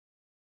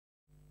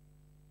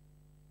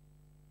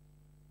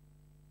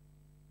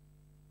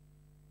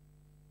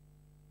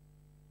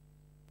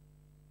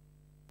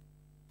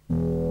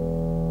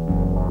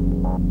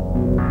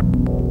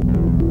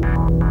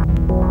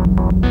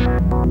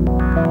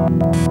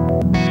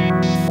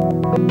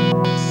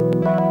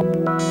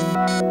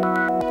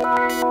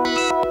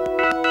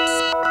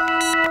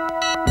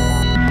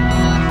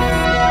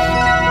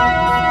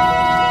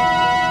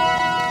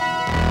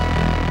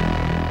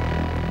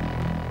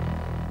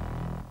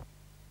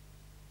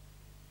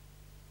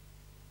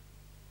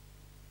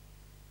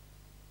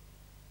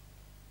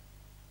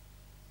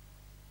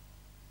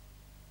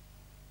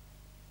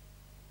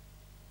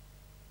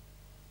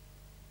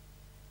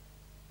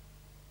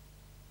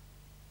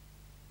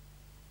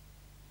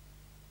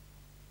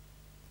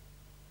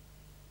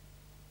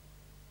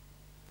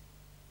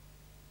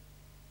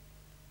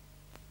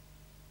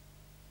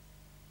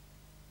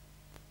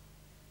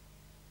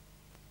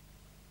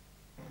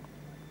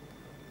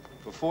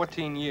For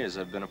 14 years,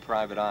 I've been a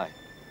private eye.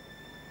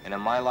 And in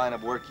my line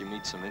of work, you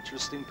meet some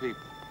interesting people.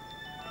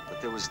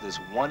 But there was this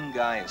one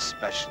guy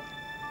especially.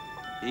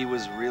 He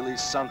was really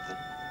something.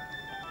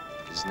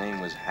 His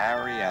name was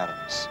Harry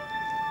Adams.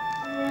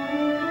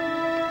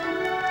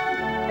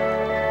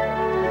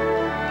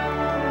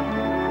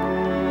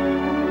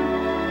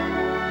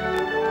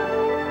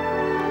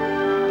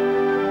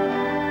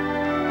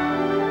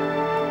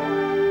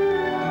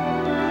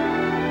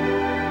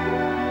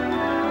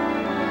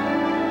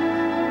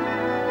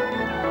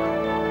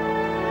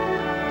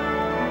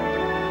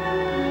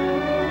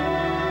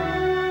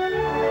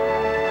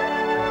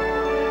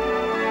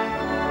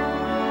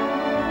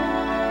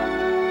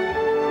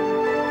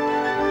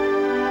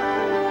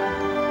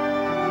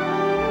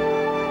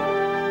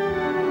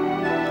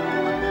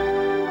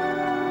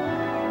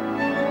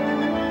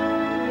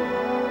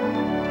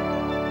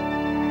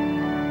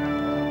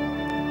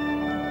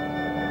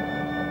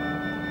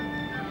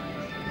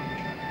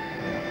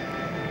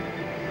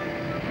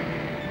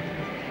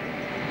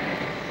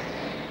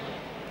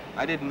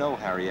 I didn't know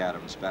Harry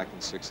Adams back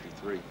in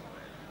 '63.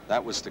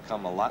 That was to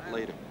come a lot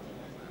later.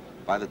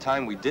 By the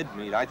time we did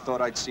meet, I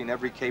thought I'd seen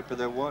every caper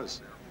there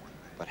was.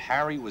 But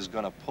Harry was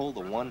gonna pull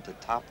the one to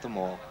top them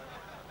all.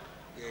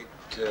 Gate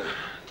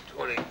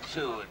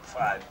 22 at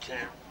 5:10.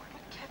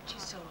 What kept you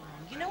so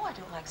long? You know I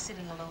don't like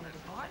sitting alone at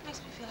a bar. It makes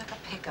me feel like a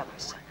pickup or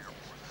something.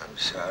 I'm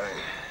sorry.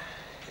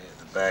 Yeah,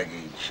 the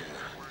baggage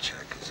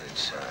check is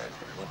inside.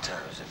 What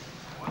time is it?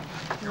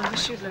 No, we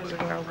should learn to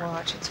wear a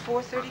watch. It's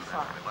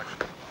 4:35.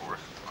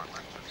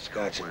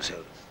 Scotch and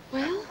soda.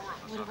 Well,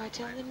 what do I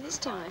tell them this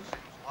time?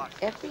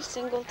 Every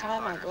single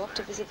time I go up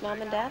to visit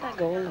Mom and Dad, I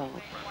go alone.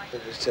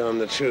 Just tell them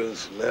the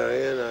truth,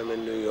 Marion. I'm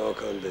in New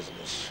York on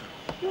business.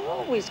 You're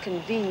always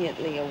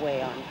conveniently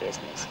away on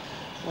business.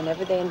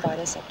 Whenever they invite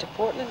us up to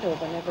Portland or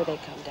whenever they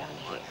come down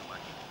here.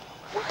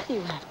 Why do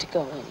you have to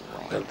go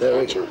anyway? Well,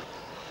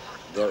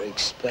 they're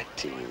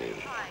expecting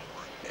me.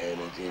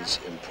 And it is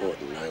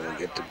important. I will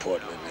get to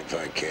Portland if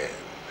I can.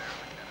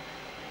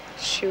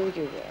 Sure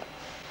you will.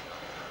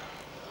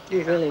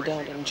 You really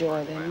don't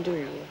enjoy them, do you?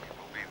 Will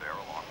be there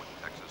along with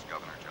Texas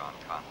Governor John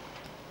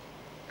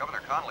Connally.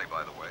 Governor Connally,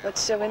 by the way. What's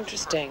so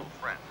interesting?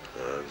 I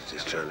was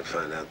just trying to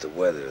find out the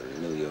weather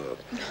in New York.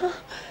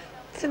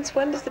 Since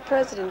when does the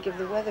president give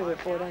the weather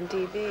report on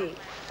TV?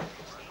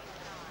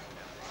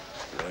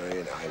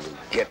 Marion, I will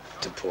get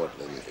to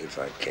Portland if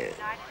I can.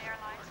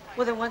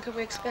 Well, then when can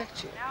we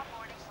expect you?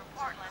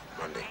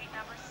 Monday.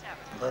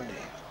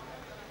 Monday.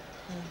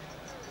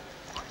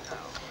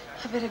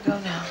 I better go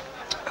now.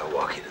 I'll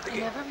walk you to the gate.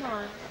 Never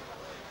mind.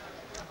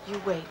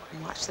 You wait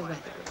and watch the weather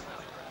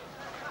report.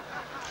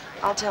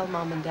 I'll tell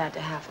Mom and Dad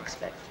to half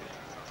expect you.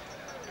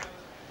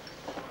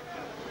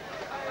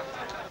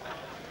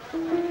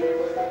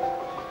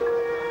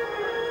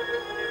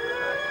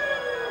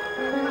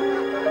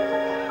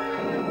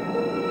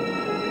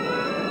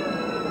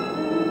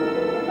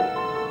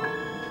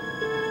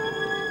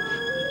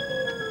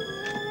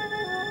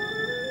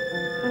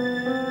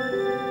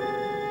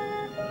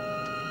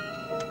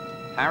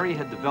 Harry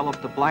had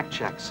developed a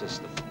blackjack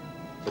system,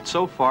 but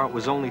so far it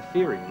was only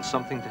theory and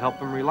something to help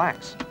him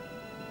relax.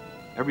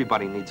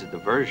 Everybody needs a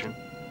diversion,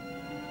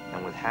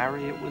 and with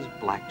Harry it was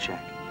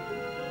blackjack.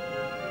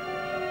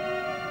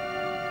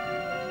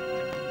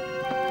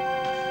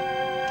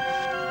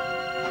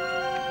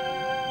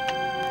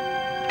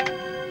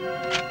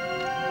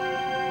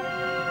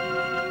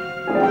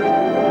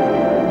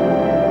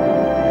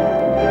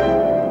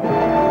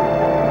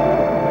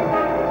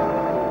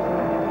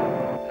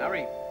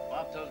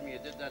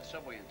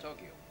 Subway in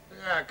Tokyo.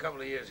 Yeah, a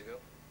couple of years ago.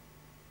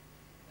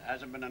 There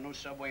hasn't been a new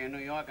subway in New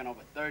York in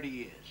over 30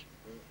 years.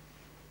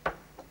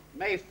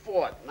 May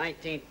 4th,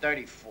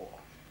 1934.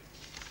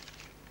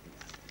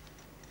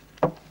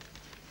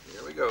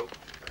 Here we go.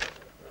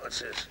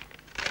 What's this?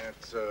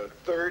 That's a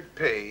third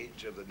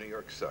page of the New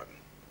York Sun.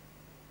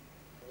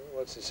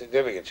 What's the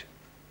significance?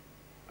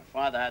 My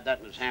father had that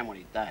in his hand when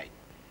he died.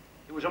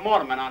 He was a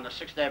motorman on the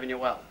 6th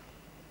Avenue L.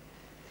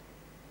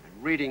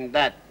 And reading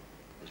that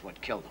is what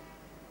killed him.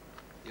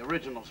 The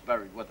original's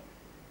buried with him.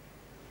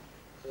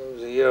 It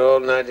was a year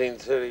old,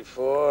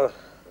 1934. I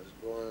was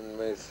born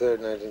May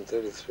 3rd,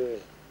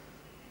 1933.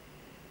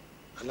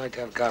 I'd like to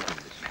have a copy of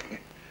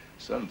this.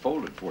 This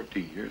unfolded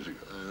 14 years ago.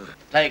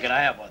 Take it,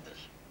 I have one this.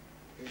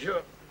 You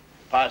sure?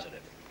 Positive.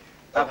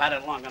 I've had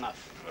it long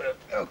enough.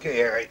 Okay,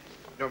 Harry.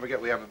 Don't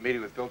forget we have a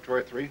meeting with Phil Troy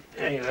at 3.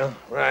 There you go.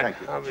 Right.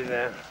 Thank you. I'll be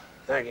there.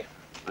 Thank you.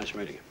 Nice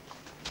meeting you.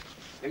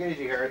 Take it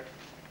easy, Harry.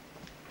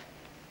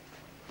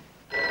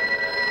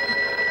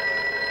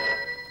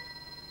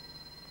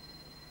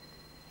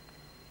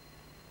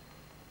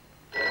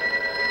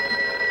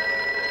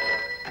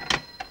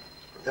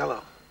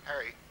 Hello.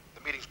 Harry,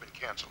 the meeting's been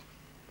canceled.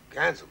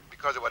 Canceled?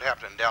 Because of what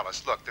happened in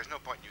Dallas. Look, there's no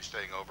point in you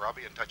staying over. I'll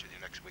be in touch with you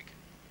next week.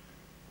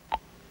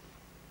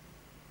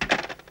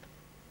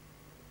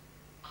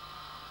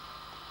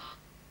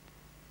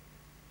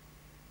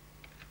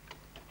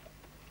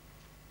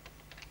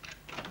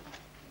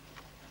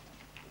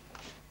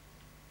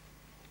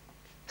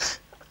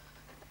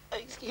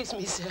 Excuse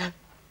me, sir.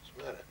 What's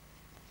the matter?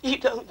 You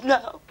don't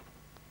know.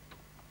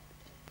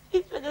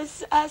 He's been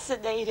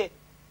assassinated.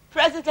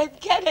 President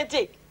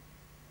Kennedy.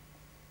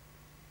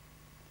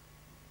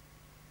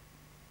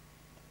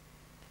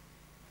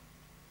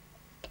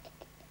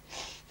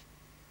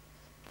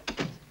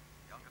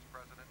 Youngest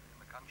president in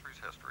the country's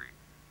history,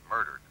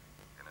 murdered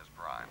in his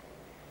prime.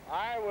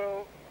 I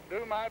will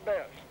do my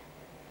best.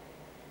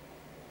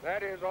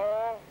 That is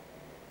all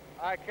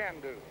I can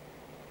do.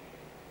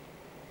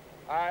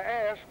 I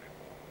ask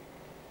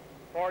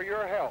for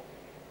your help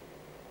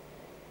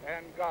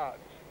and God's.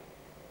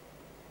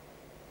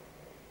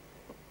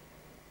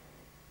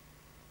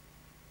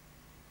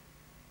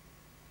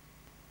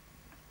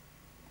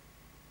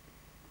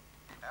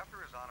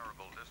 After his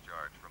honorable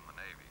discharge from the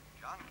Navy,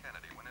 John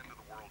Kennedy went into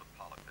the world of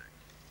politics.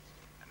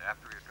 And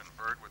after he had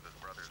conferred with his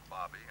brothers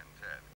Bobby and Ted,